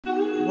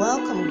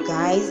Welcome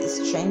guys, it's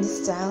Trendy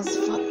Styles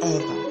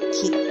Forever.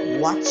 Keep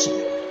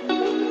watching.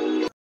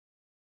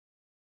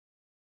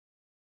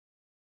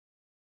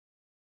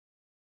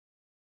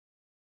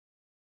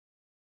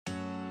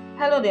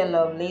 Hello there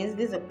lovelies,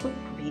 this is a quick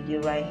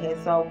video right here,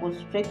 so I'll go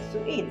straight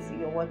to it.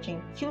 You're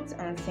watching cute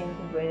and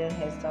simple braided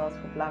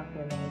hairstyles for black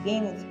women.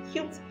 Again, it's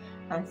cute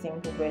and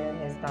simple braided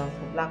hairstyles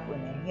for black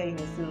women. Here you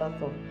will see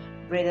lots of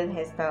braided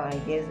hairstyle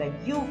ideas that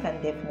you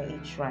can definitely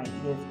try.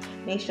 Yes,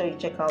 make sure you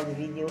check out the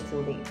video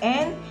till the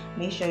end.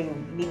 Make sure you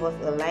leave us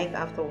a like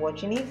after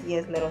watching it.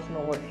 Yes, let us know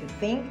what you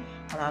think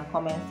on our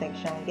comment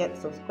section. Get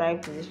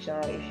subscribed to this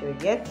channel if you're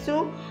yet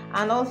to,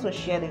 and also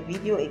share the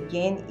video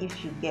again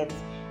if you get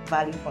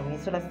value from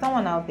it, so that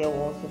someone out there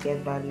will also get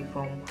value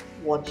from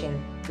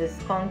watching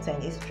this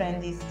content. It's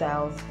Trendy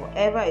Styles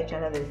Forever, a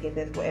channel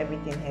dedicated for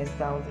everything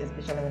hairstyles,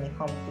 especially when it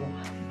comes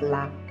to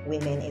black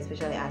women,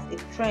 especially as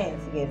it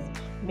trends. Yes,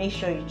 make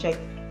sure you check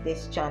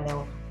this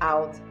channel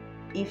out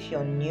if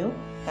you're new.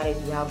 That is,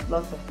 we have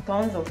lots of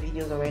tons of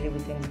videos already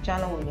within the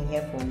channel. We've been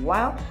here for a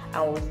while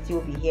and we'll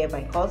still be here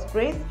by God's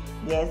grace.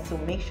 Yes, so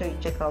make sure you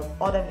check out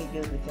other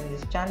videos within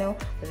this channel.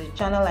 There's a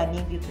channel I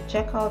need you to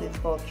check out. It's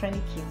called Trendy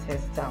Kids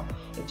Hairstyle,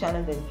 a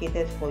channel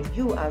dedicated for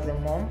you as a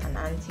mom, an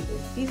auntie, a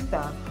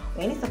sister,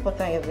 or any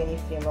supporter of any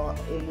female,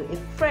 a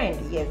friend.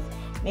 Yes,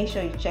 make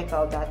sure you check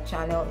out that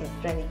channel. It's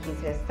Trendy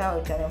Kids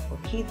Hairstyle, a channel for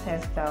kids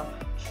hairstyle,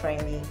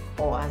 trendy,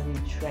 or as we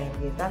trend.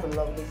 Yes, that's a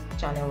lovely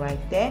channel right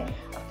there.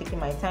 I've taken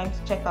my time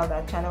to check out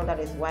that channel. That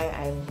is why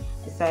I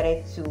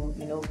decided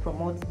to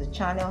promote the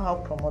channel,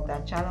 help promote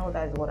that channel.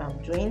 That is what I'm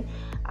doing.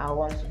 I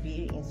want to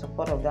be in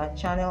support of that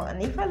channel.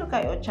 And if I look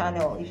at your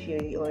channel, if you're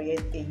a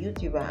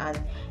YouTuber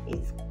and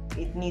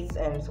it needs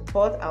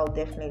support, I'll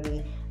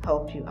definitely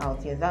help you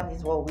out. Yes, that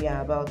is what we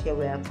are about here.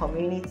 We are a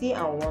community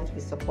and we want to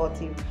be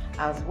supportive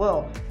as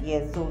well.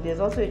 Yes, so there's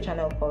also a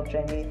channel called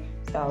Trendy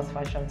Styles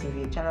Fashion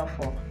TV, a channel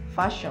for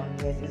fashion.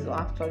 Yes, it's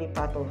actually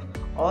part of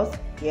us.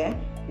 Yeah,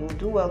 you'll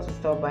do well to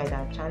stop by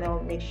that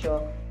channel. Make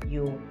sure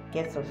you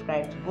get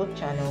subscribed to both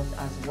channels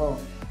as well.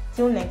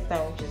 Till next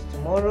time, which is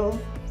tomorrow,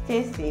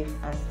 stay safe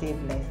and stay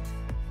blessed,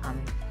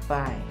 and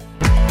bye.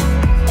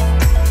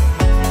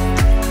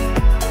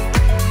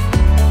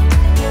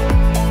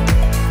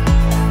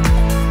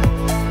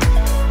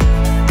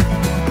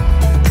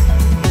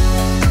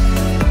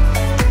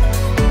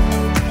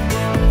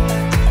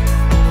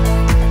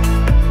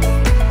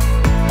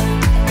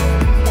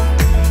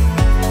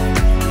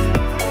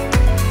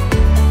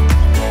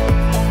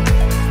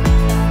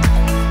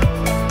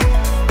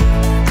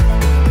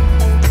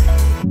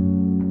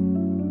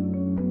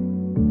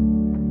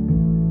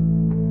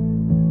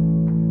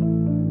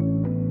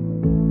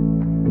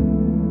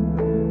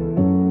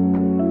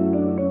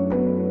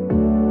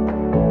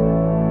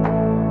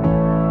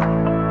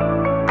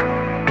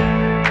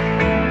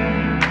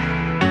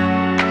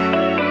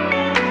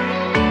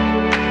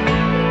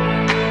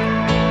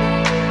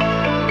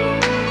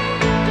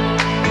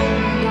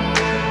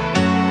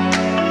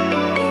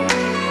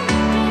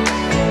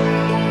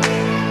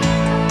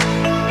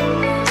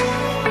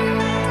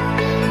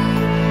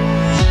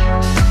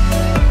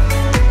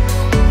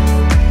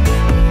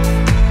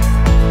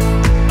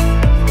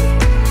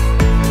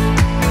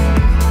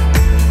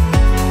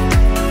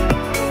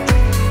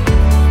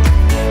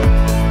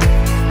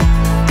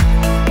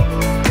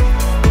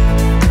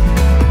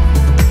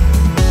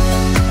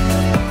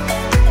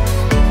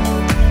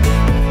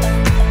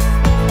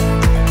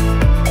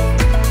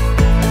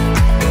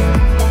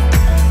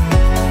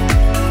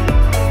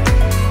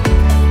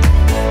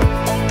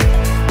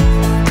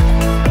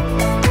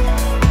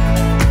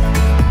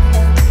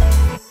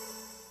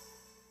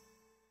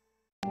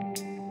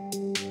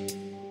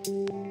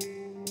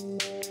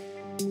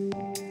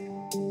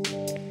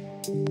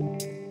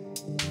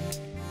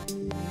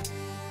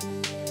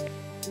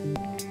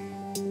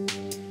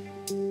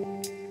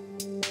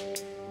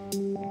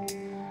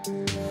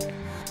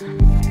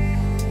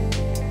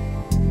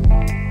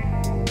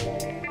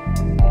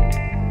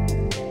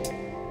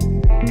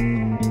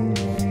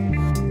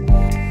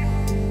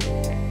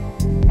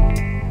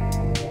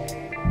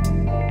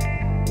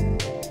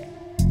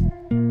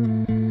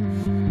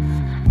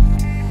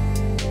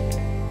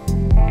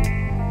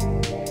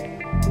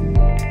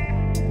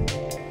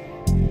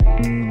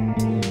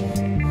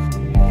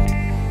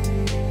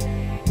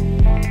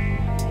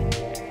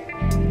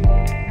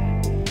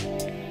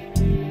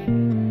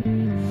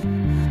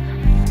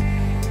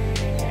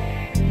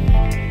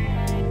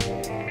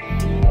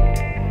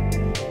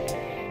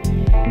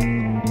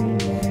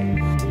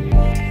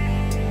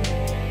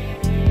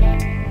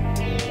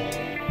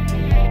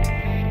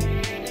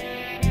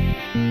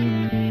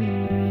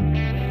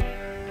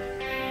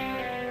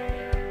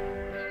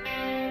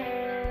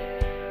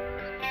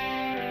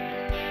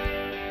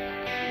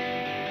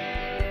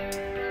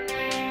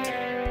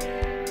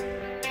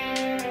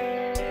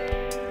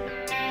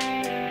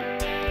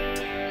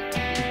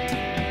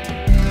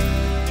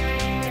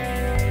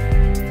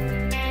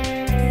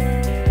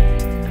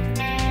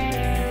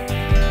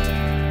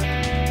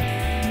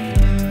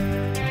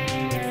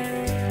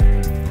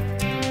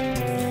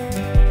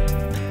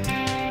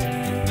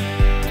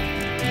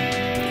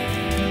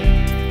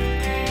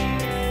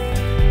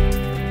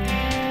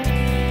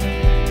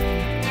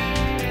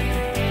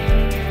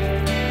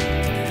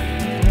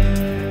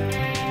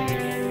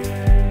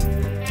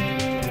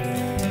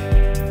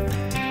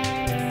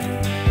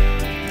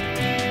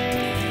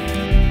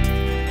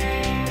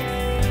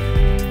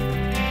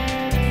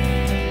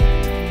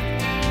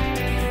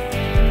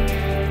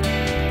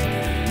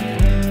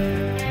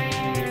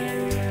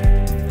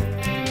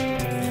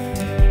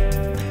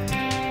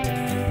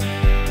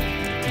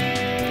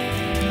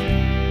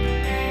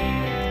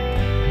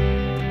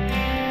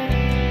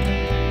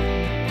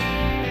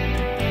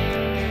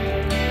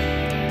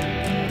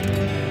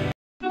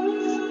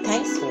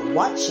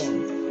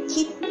 watching.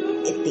 Keep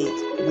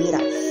it with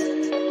us.